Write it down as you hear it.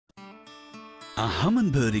A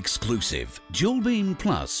Humminbird exclusive, Dual Beam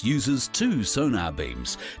Plus uses 2 sonar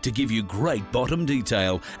beams to give you great bottom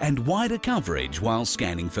detail and wider coverage while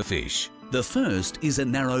scanning for fish. The first is a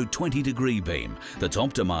narrow 20-degree beam that's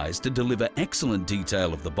optimized to deliver excellent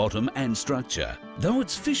detail of the bottom and structure, though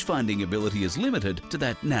its fish finding ability is limited to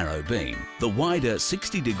that narrow beam. The wider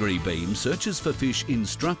 60-degree beam searches for fish in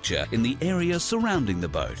structure in the area surrounding the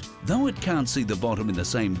boat. Though it can't see the bottom in the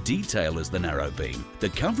same detail as the narrow beam, the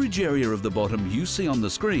coverage area of the bottom you see on the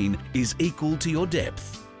screen is equal to your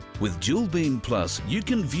depth. With Dual Beam Plus, you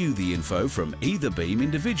can view the info from either beam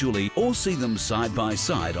individually or see them side by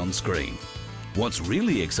side on screen. What's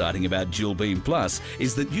really exciting about Dual Beam Plus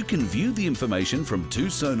is that you can view the information from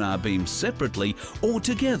 2 sonar beams separately or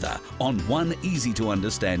together on one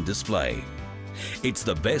easy-to-understand display. It's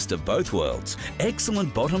the best of both worlds,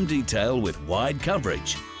 excellent bottom detail with wide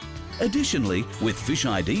coverage. Additionally, with Fish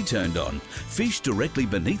ID turned on, fish directly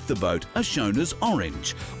beneath the boat are shown as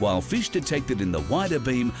orange, while fish detected in the wider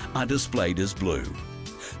beam are displayed as blue.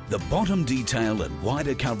 The bottom detail and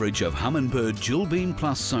wider coverage of Humminbird Dual Beam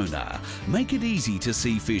Plus sonar make it easy to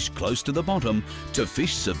see fish close to the bottom, to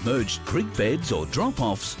fish submerged creek beds or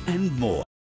drop-offs, and more.